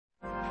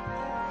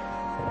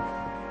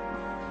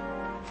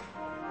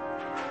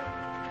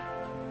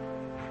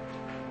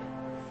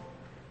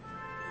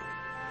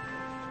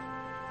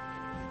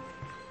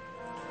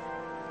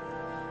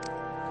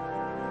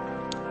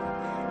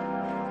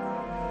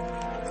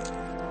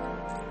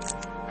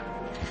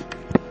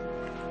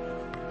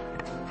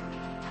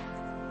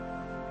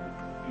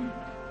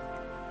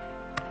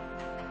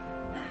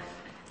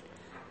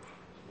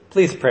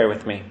Please pray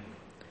with me.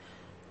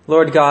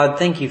 Lord God,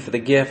 thank you for the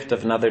gift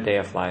of another day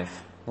of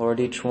life.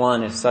 Lord, each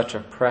one is such a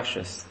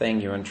precious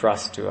thing you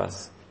entrust to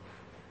us.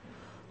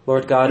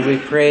 Lord God, we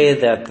pray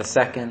that the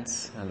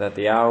seconds and that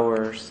the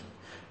hours,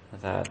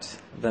 that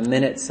the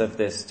minutes of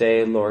this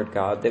day, Lord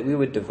God, that we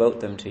would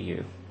devote them to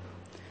you.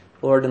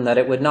 Lord, and that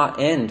it would not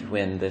end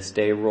when this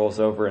day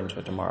rolls over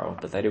into tomorrow,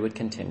 but that it would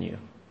continue.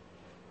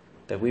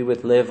 That we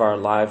would live our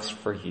lives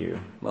for you,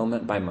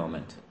 moment by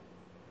moment.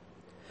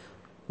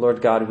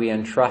 Lord God, we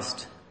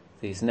entrust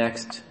these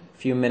next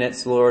few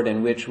minutes, Lord,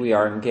 in which we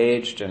are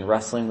engaged in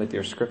wrestling with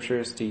your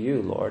scriptures to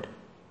you, Lord.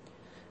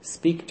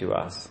 Speak to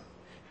us.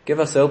 Give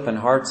us open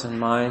hearts and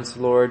minds,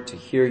 Lord, to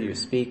hear you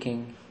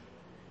speaking,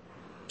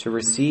 to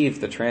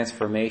receive the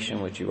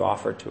transformation which you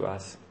offer to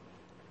us,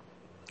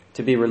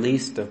 to be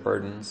released of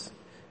burdens,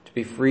 to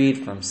be freed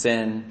from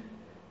sin,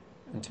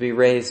 and to be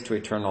raised to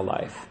eternal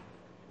life.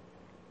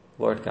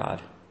 Lord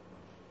God,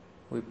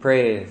 we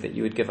pray that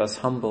you would give us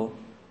humble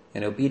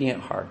and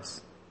obedient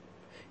hearts.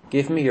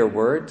 Give me your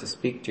word to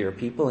speak to your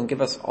people, and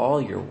give us all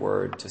your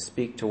word to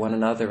speak to one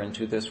another and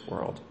to this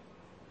world.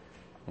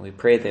 And we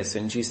pray this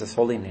in Jesus'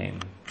 holy name.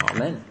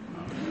 Amen.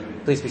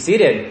 Please be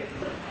seated.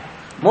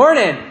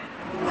 Morning.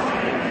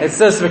 It's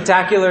so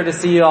spectacular to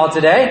see you all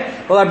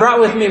today. Well, I brought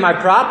with me my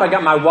prop. I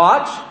got my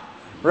watch,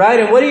 right?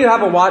 And what do you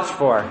have a watch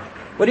for?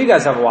 What do you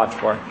guys have a watch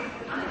for?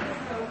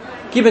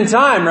 Keeping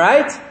time,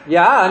 right?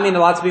 Yeah, I mean,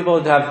 lots of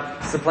people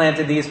have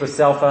supplanted these with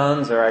cell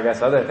phones or I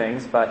guess other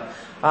things, but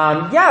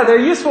yeah, they're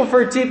useful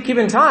for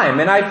keeping time.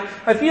 And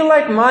I feel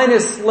like mine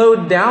has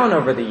slowed down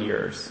over the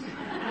years.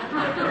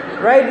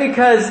 Right?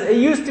 Because it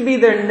used to be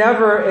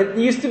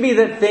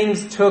that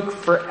things took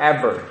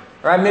forever.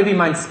 Right? Maybe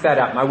mine sped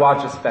up. My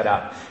watch is sped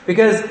up.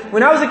 Because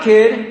when I was a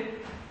kid,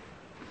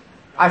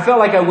 I felt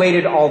like I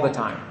waited all the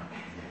time.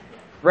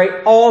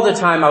 Right? All the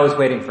time I was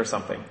waiting for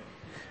something.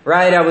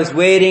 Right? I was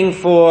waiting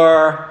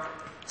for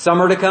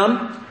summer to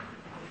come.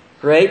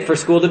 Right? For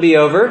school to be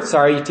over.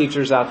 Sorry, you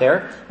teachers out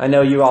there. I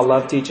know you all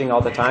love teaching all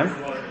the time.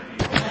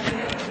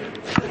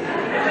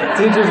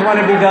 Teachers want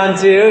to be done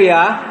too,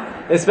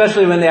 yeah.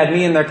 Especially when they had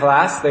me in their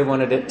class. They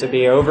wanted it to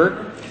be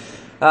over.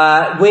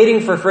 Waiting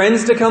for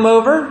friends to come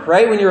over,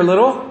 right? When you're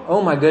little.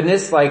 Oh my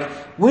goodness, like,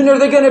 when are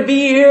they going to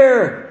be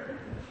here?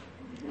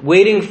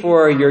 Waiting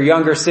for your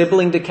younger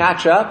sibling to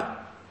catch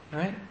up,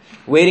 right?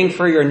 Waiting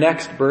for your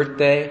next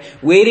birthday.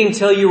 Waiting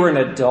till you were an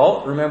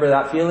adult. Remember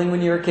that feeling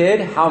when you were a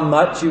kid? How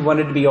much you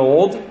wanted to be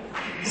old?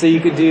 So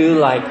you could do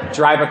like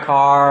drive a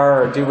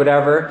car or do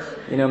whatever,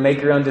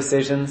 make your own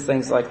decisions,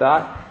 things like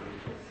that.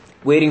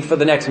 Waiting for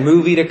the next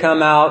movie to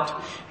come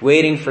out.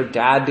 Waiting for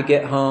dad to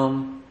get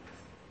home.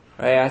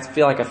 Right? I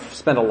feel like I've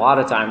spent a lot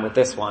of time with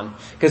this one.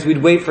 Because we'd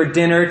wait for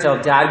dinner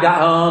till dad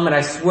got home and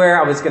I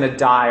swear I was going to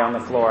die on the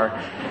floor.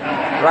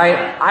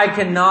 Right? I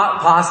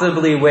cannot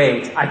possibly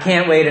wait. I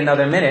can't wait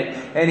another minute.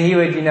 And he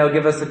would,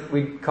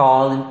 we'd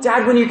call and,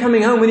 Dad, when are you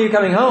coming home? When are you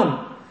coming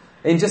home?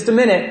 In just a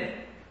minute.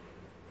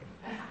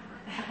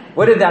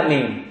 What did that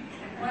mean?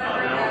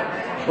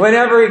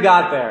 Whenever he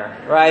got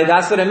there, right?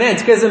 That's what it meant.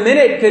 Because a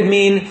minute could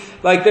mean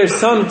like there's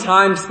some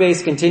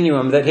time-space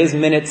continuum that his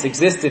minutes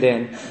existed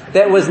in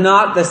that was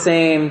not the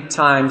same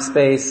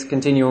time-space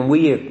continuum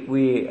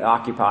we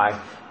occupy,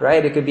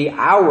 right? It could be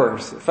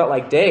hours. It felt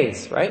like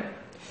days, right?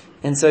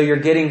 And so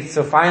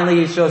so finally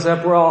he shows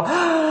up. We're all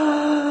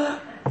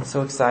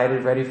so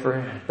excited, ready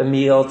for the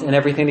meal and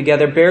everything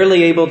together.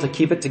 Barely able to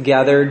keep it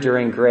together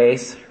during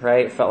grace,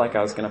 right? It felt like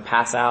I was going to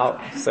pass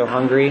out. So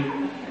hungry.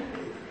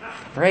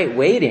 Right?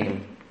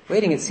 Waiting.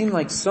 It seemed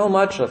like so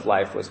much of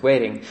life was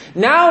waiting.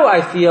 Now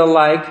I feel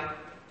like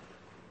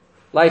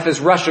life is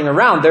rushing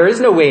around. There is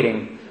no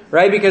waiting,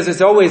 right? Because it's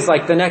always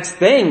like the next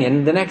thing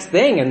and the next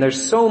thing and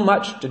there's so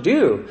much to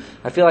do.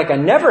 I feel like I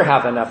never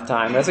have enough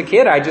time. As a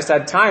kid, I just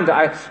had time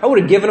I would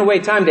have given away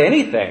time to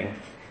anything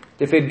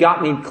if it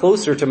got me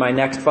closer to my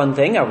next fun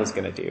thing I was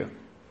going to do.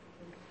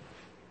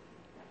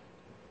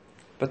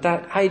 But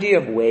that idea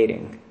of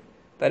waiting,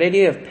 that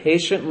idea of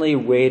patiently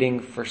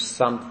waiting for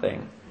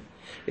something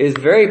is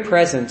very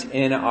present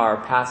in our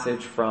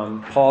passage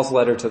from Paul's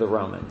letter to the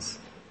Romans.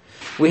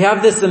 We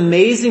have this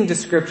amazing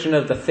description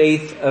of the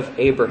faith of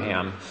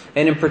Abraham.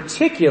 And in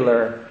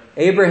particular,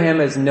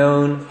 Abraham is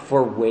known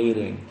for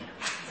waiting,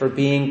 for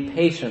being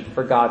patient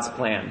for God's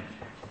plan.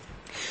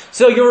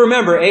 So you'll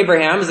remember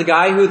Abraham is a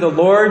guy who the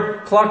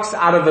Lord plucks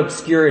out of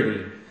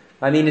obscurity.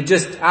 I mean, it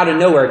just out of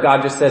nowhere,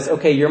 God just says,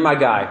 okay, you're my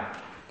guy.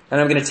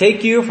 And I'm going to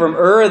take you from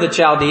Ur of the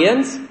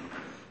Chaldeans.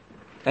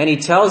 And he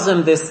tells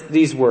him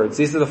these words.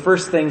 These are the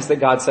first things that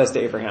God says to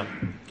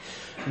Abraham.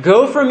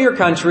 Go from your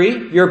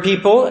country, your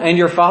people, and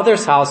your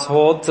father's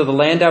household to the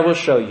land I will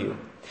show you.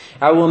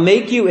 I will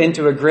make you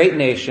into a great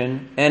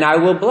nation, and I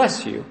will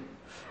bless you.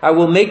 I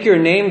will make your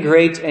name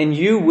great, and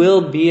you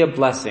will be a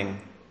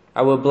blessing.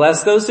 I will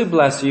bless those who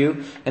bless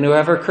you, and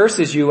whoever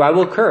curses you I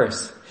will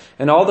curse.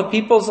 And all the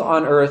peoples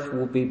on earth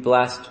will be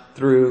blessed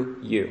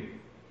through you.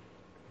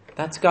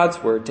 That's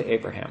God's word to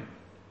Abraham.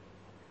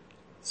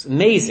 It's an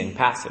amazing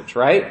passage,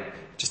 right?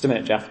 Just a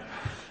minute, Jeff.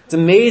 It's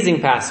an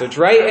amazing passage,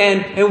 right?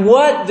 And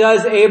what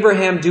does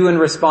Abraham do in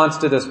response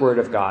to this word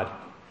of God?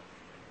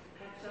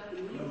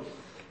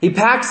 He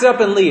packs up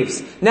and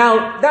leaves.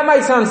 Now, that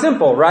might sound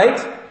simple, right?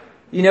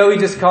 He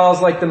just calls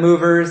the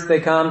movers,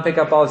 they come, pick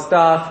up all his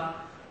stuff,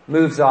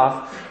 moves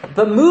off.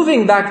 But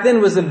moving back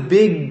then was a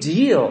big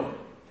deal.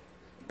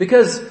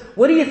 Because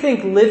what do you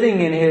think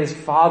living in his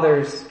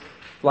father's,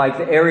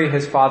 the area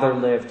his father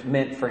lived,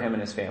 meant for him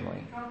and his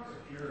family?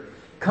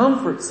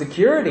 Comfort,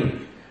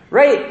 security.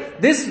 Right?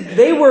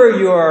 They were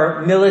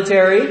your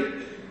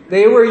military.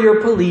 They were your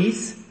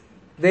police.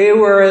 They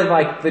were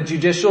the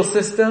judicial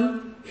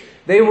system.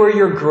 They were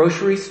your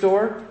grocery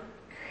store.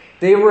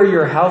 They were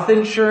your health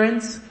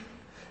insurance.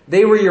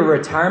 They were your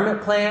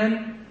retirement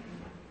plan.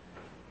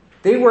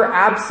 They were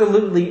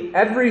absolutely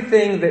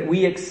everything that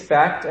we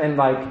expect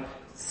and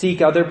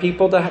seek other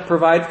people to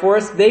provide for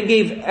us.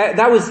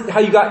 That was how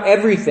you got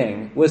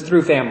everything, was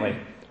through family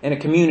and a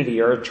community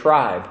or a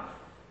tribe.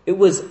 It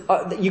was,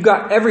 you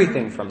got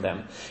everything from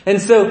them.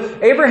 And so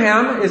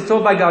Abraham is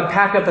told by God,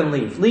 pack up and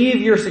leave.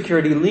 Leave your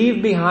security.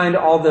 Leave behind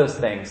all those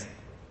things.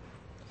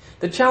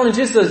 The challenge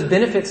is those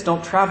benefits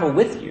don't travel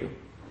with you.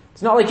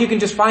 It's not like you can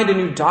just find a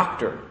new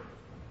doctor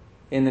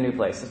in the new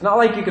place. It's not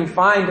like you can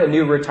find a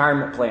new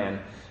retirement plan.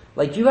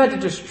 You had to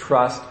just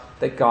trust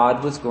that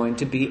God was going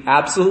to be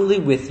absolutely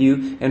with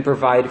you and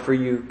provide for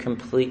you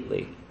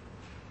completely.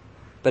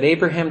 But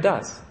Abraham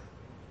does.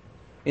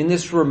 In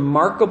this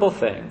remarkable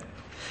thing.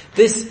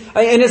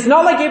 And it's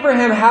not like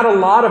Abraham had a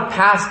lot of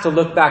past to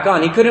look back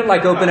on. He couldn't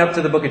open up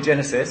to the book of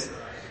Genesis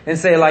and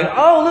say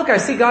oh look, I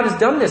see God has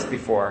done this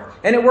before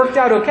and it worked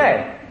out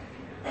okay.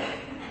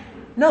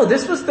 No,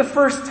 this was the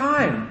first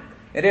time.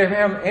 And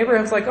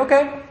Abraham's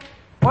okay,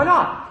 why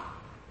not?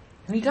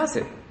 And he does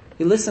it.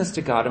 He listens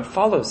to God and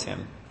follows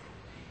him.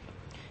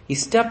 He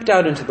stepped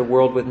out into the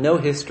world with no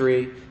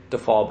history to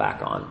fall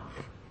back on.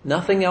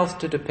 Nothing else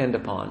to depend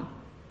upon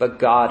but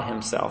God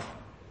himself.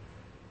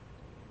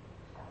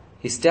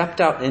 He stepped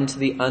out into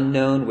the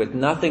unknown with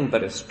nothing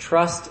but his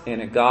trust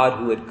in a God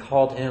who had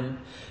called him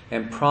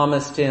and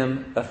promised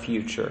him a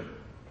future,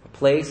 a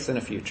place and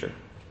a future.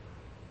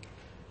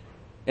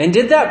 And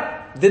did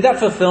that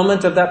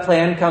fulfillment of that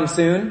plan come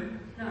soon?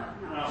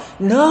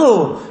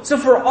 No. So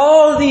for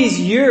all these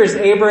years,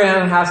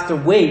 Abraham has to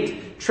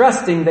wait,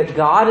 trusting that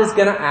God is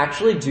going to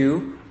actually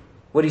do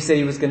what he said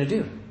he was going to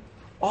do.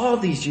 All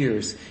these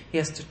years, he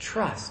has to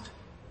trust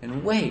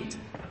and wait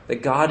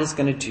that God is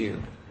going to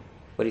do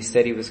what he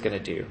said he was going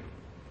to do.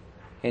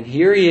 And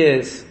here he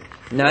is,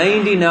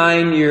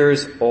 99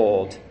 years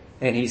old,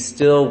 and he's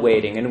still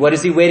waiting. And what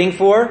is he waiting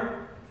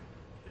for?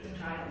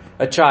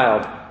 A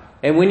child.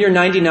 And when you're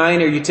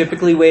 99, are you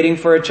typically waiting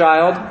for a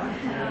child?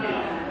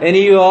 Any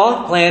of you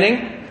all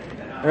planning?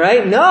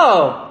 Right?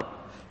 No!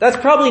 That's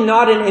probably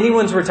not in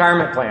anyone's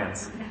retirement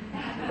plans.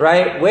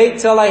 Right? Wait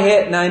till I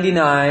hit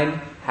 99,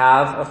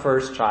 have a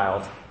first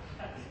child.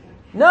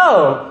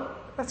 No!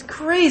 That's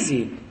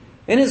crazy.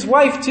 And his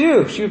wife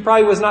too. She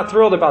probably was not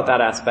thrilled about that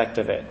aspect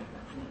of it.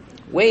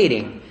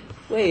 Waiting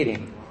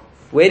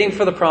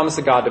for the promise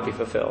of God to be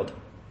fulfilled.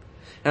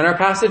 And our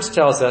passage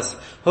tells us,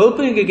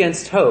 hoping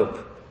against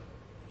hope,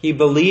 he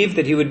believed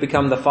that he would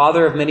become the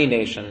father of many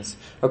nations,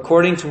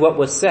 according to what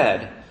was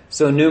said,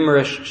 so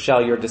numerous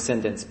shall your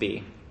descendants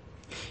be.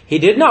 He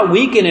did not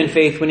weaken in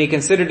faith when he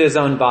considered his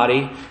own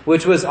body,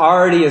 which was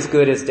already as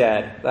good as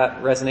dead.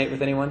 That resonate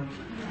with anyone?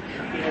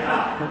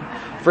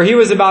 For he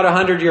was about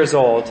 100 years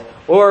old,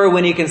 or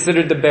when he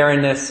considered the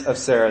barrenness of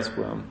Sarah's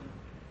womb.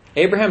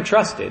 Abraham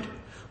trusted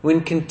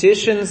when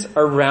conditions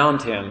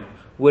around him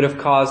would have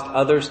caused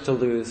others to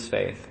lose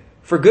faith.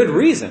 For good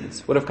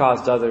reasons would have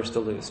caused others to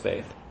lose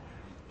faith.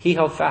 He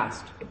held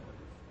fast.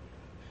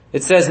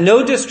 It says,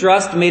 no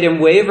distrust made him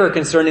waver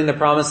concerning the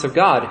promise of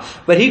God,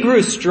 but he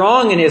grew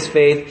strong in his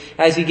faith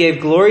as he gave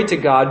glory to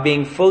God,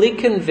 being fully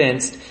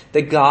convinced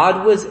that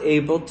God was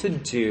able to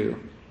do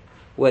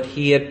what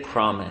he had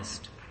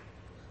promised.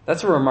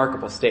 That's a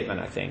remarkable statement,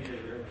 I think.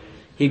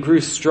 He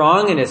grew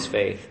strong in his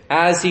faith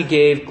as he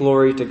gave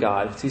glory to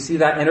God. So you see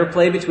that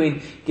interplay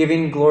between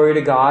giving glory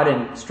to God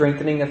and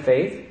strengthening the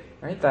faith,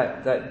 right?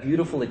 That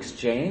beautiful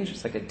exchange.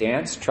 It's like a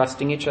dance,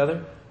 trusting each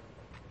other.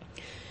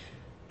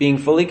 Being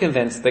fully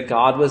convinced that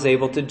God was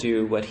able to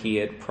do what he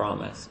had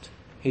promised.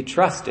 He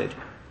trusted,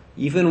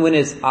 even when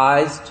his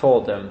eyes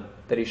told him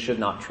that he should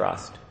not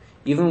trust.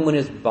 Even when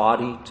his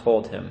body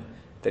told him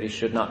that he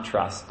should not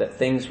trust, that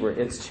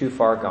it's too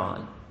far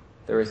gone.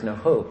 There is no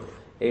hope.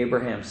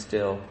 Abraham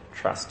still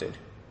trusted.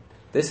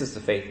 This is the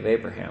faith of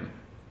Abraham.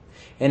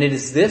 And it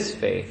is this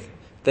faith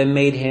that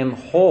made him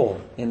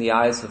whole in the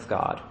eyes of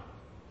God.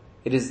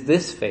 It is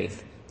this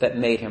faith that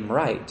made him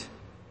right.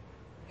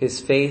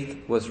 His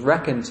faith was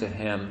reckoned to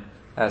him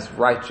as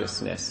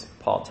righteousness,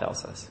 Paul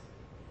tells us.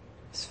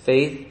 His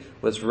faith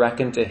was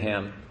reckoned to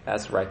him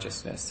as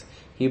righteousness.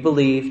 He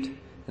believed,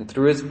 and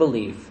through his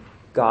belief,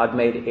 God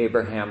made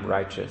Abraham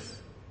righteous.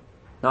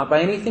 Not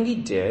by anything he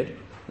did,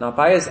 not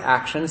by his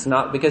actions,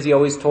 not because he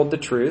always told the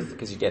truth,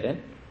 because he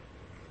didn't.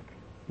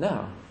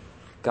 No.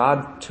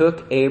 God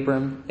took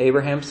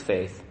Abraham's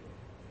faith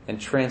and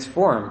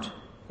transformed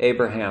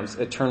Abraham's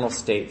eternal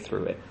state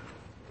through it.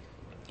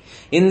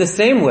 In the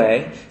same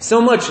way,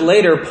 so much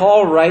later,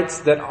 Paul writes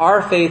that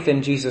our faith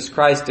in Jesus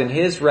Christ and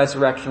his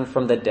resurrection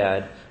from the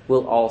dead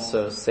will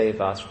also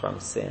save us from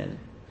sin.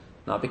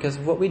 Not because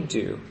of what we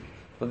do,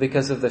 but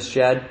because of the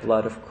shed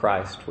blood of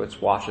Christ,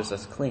 which washes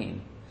us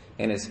clean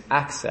and is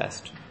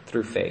accessed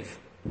through faith.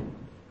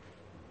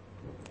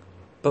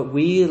 But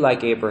we,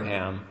 like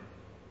Abraham,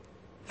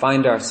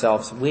 find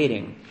ourselves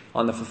waiting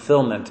on the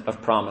fulfillment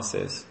of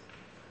promises.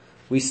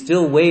 We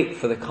still wait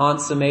for the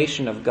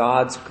consummation of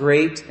God's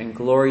great and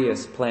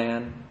glorious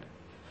plan,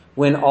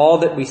 when all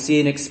that we see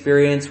and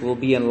experience will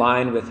be in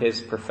line with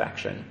his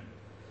perfection.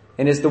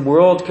 And is the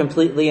world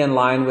completely in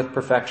line with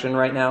perfection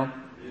right now?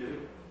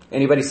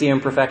 Anybody see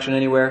imperfection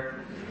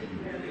anywhere?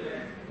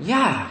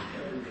 Yeah.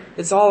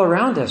 It's all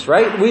around us,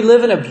 right? We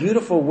live in a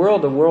beautiful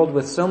world, a world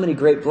with so many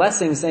great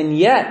blessings, and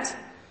yet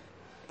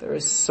there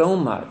is so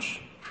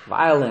much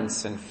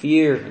violence and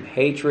fear and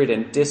hatred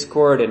and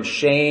discord and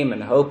shame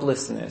and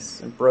hopelessness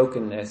and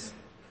brokenness.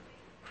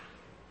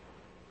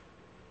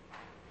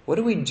 What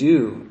do we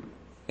do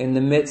in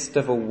the midst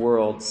of a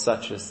world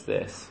such as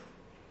this?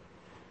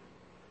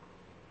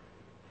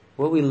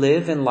 Well, we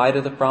live in light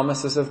of the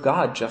promises of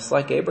God, just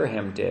like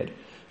Abraham did.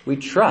 We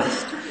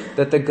trust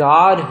that the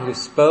God who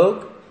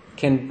spoke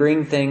can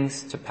bring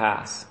things to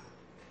pass.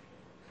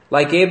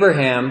 Like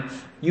Abraham,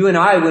 you and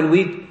I, when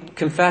we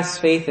confess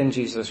faith in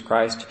Jesus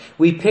Christ,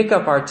 we pick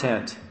up our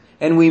tent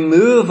and we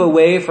move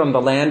away from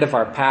the land of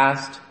our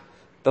past,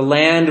 the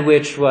land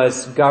which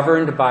was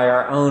governed by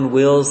our own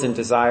wills and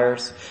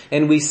desires,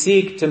 and we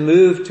seek to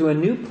move to a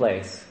new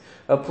place,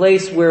 a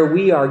place where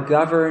we are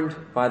governed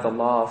by the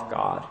law of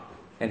God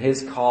and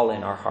his call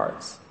in our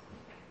hearts.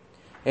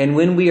 And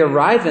when we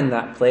arrive in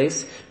that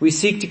place, we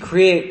seek to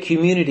create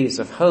communities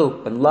of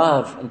hope and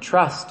love and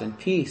trust and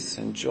peace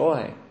and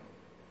joy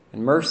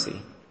and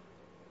mercy.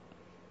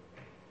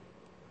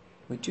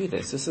 We do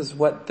this. This is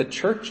what the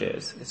church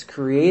is. It's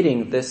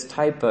creating this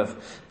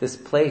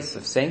place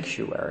of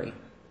sanctuary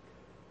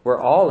where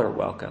all are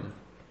welcome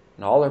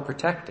and all are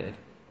protected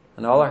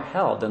and all are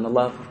held in the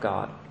love of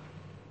God.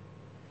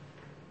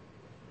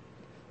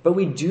 But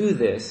we do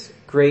this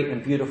great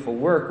and beautiful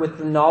work with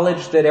the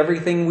knowledge that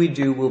everything we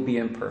do will be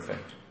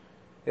imperfect.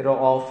 It'll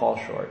all fall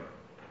short.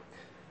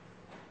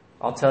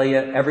 I'll tell you,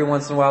 every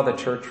once in a while the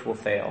church will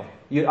fail.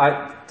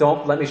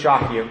 Don't let me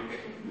shock you.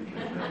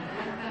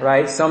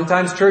 Right?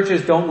 Sometimes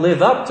churches don't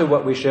live up to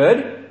what we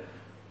should.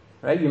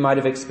 Right? You might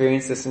have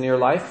experienced this in your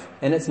life.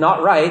 And it's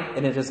not right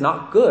and it is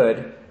not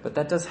good, but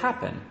that does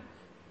happen.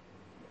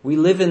 We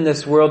live in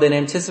this world in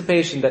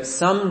anticipation that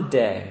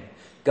someday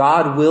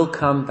God will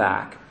come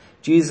back,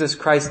 Jesus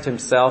Christ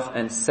himself,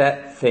 and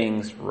set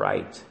things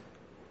right.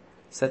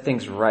 Set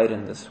things right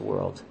in this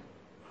world.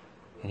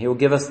 And he will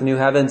give us the new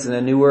heavens and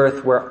the new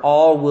earth where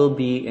all will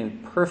be in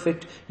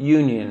perfect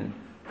union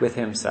with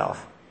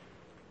himself.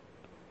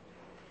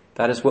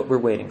 That is what we're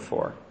waiting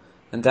for.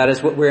 And that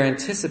is what we're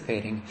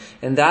anticipating.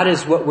 And that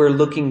is what we're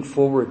looking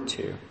forward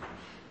to.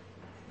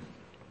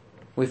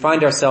 We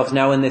find ourselves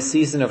now in this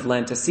season of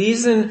Lent, a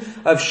season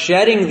of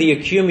shedding the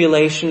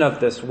accumulation of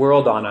this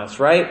world on us,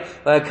 right?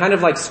 Kind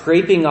of like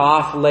scraping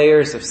off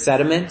layers of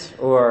sediment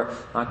or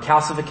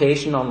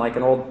calcification on like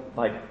an old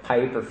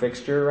pipe or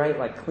fixture, right?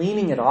 Like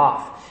cleaning it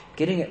off,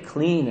 getting it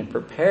clean and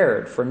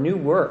prepared for new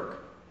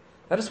work.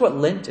 That is what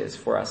Lent is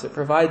for us. It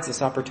provides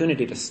this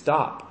opportunity to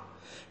stop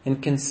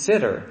and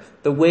consider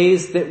the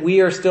ways that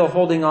we are still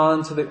holding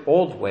on to the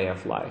old way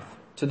of life,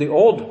 to the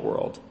old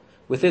world,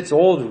 with its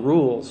old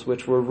rules,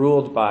 which were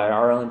ruled by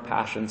our own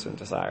passions and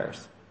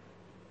desires.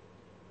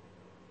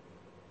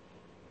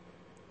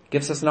 It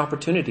gives us an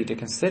opportunity to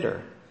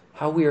consider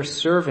how we are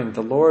serving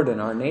the Lord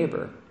and our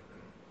neighbor,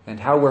 and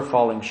how we're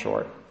falling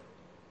short.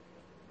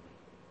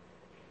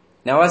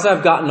 Now, as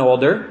I've gotten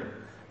older,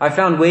 I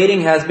found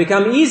waiting has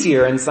become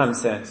easier in some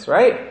sense,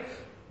 right?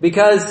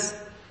 Because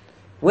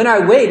when I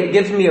wait, it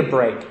gives me a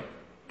break. It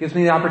gives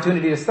me the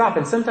opportunity to stop.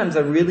 And sometimes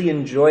I really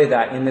enjoy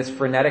that in this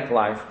frenetic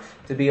life,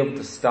 to be able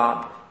to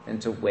stop and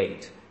to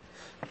wait.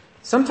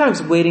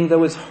 Sometimes waiting,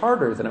 though, is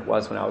harder than it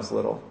was when I was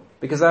little,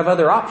 because I have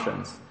other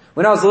options.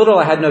 When I was little,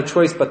 I had no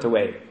choice but to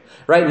wait.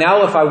 Right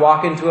now, if I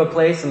walk into a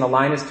place and the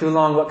line is too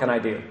long, what can I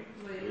do?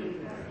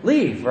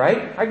 Leave,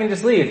 right? I can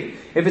just leave.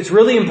 If it's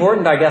really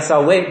important, I guess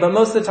I'll wait. But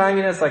most of the time,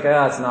 it's like,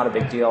 it's not a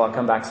big deal. I'll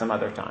come back some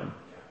other time.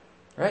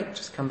 Right?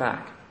 Just come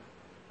back.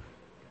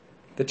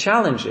 The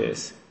challenge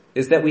is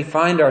that we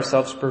find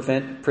ourselves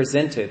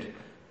presented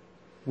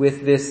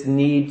with this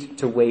need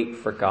to wait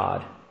for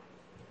God.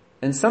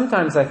 And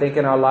sometimes I think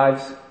in our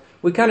lives,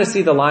 we kind of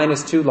see the line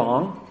is too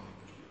long.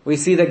 We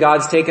see that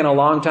God's taken a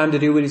long time to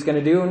do what he's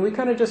going to do, and we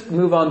kind of just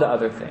move on to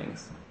other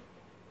things.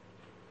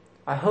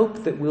 I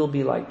hope that we'll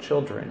be like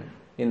children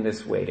in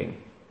this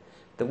waiting,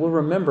 that we'll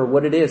remember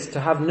what it is to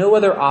have no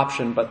other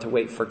option but to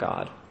wait for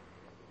God.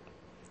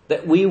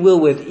 That we will,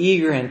 with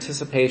eager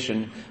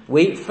anticipation,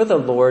 wait for the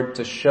Lord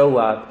to show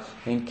up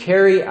and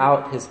carry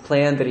out his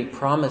plan that he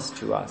promised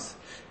to us,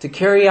 to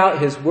carry out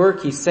his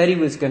work he said he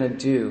was going to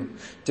do,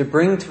 to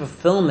bring to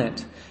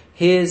fulfillment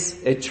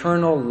his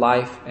eternal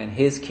life and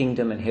his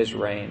kingdom and his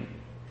reign.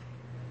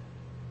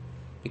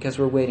 Because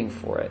we're waiting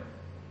for it.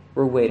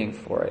 We're waiting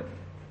for it.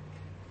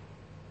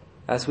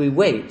 As we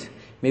wait,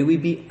 may we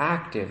be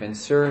active in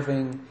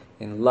serving,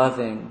 in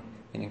loving,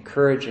 in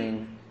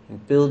encouraging, in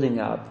building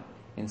up,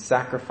 in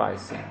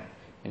sacrificing,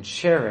 in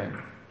sharing,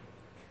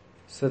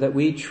 so that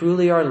we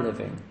truly are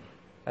living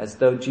as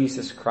though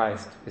Jesus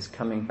Christ is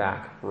coming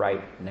back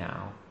right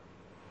now.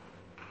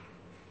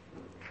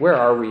 Where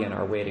are we in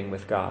our waiting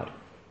with God?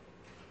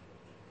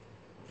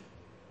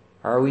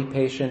 Are we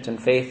patient and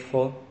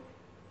faithful,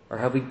 or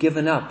have we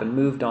given up and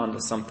moved on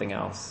to something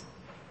else?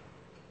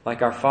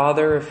 Like our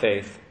father of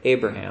faith,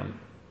 Abraham.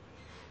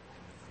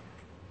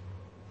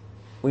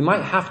 We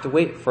might have to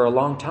wait for a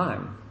long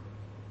time,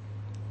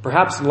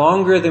 perhaps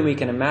longer than we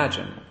can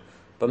imagine,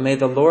 but may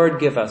the Lord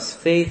give us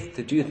faith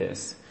to do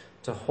this,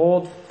 to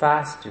hold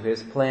fast to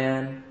his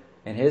plan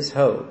and his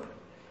hope,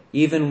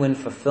 even when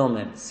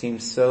fulfillment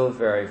seems so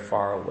very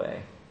far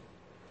away.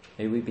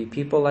 May we be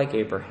people like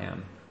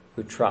Abraham,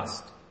 who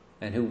trust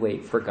and who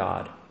wait for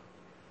God.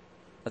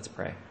 Let's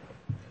pray.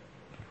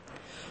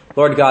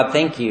 Lord God,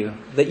 thank you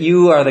that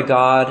you are the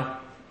God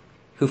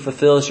who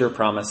fulfills your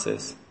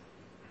promises.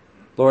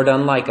 Lord,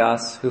 unlike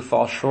us who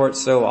fall short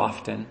so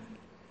often,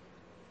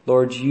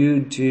 Lord, you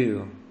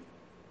do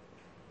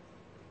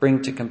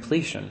bring to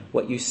completion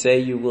what you say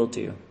you will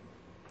do.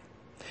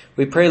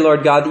 We pray,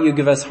 Lord God, that you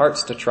give us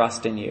hearts to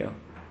trust in you.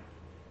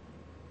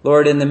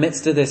 Lord, in the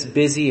midst of this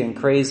busy and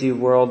crazy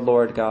world,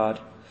 Lord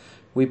God,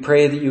 we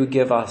pray that you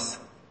give us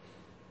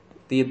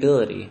the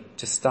ability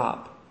to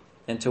stop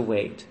and to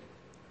wait.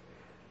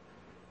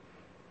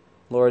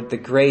 Lord, the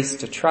grace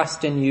to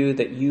trust in you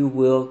that you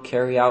will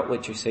carry out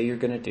what you say you're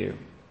going to do.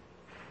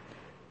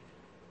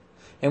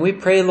 And we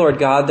pray, Lord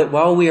God, that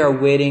while we are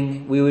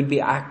waiting, we would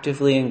be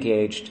actively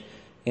engaged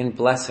in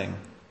blessing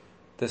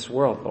this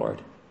world,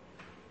 Lord,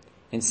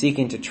 in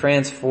seeking to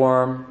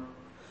transform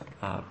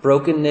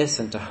brokenness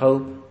into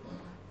hope,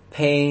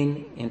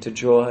 pain into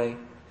joy,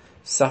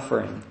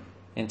 suffering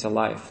into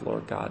life,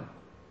 Lord God.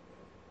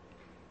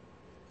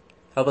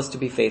 Help us to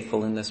be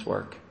faithful in this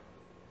work.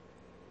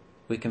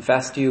 We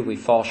confess to you we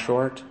fall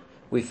short.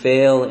 We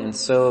fail in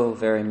so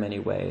very many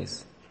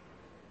ways.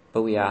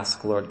 But we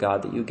ask, Lord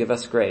God, that you give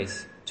us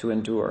grace to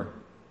endure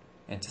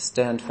and to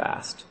stand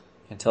fast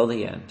until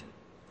the end.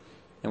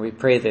 And we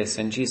pray this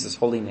in Jesus'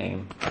 holy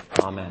name.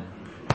 Amen.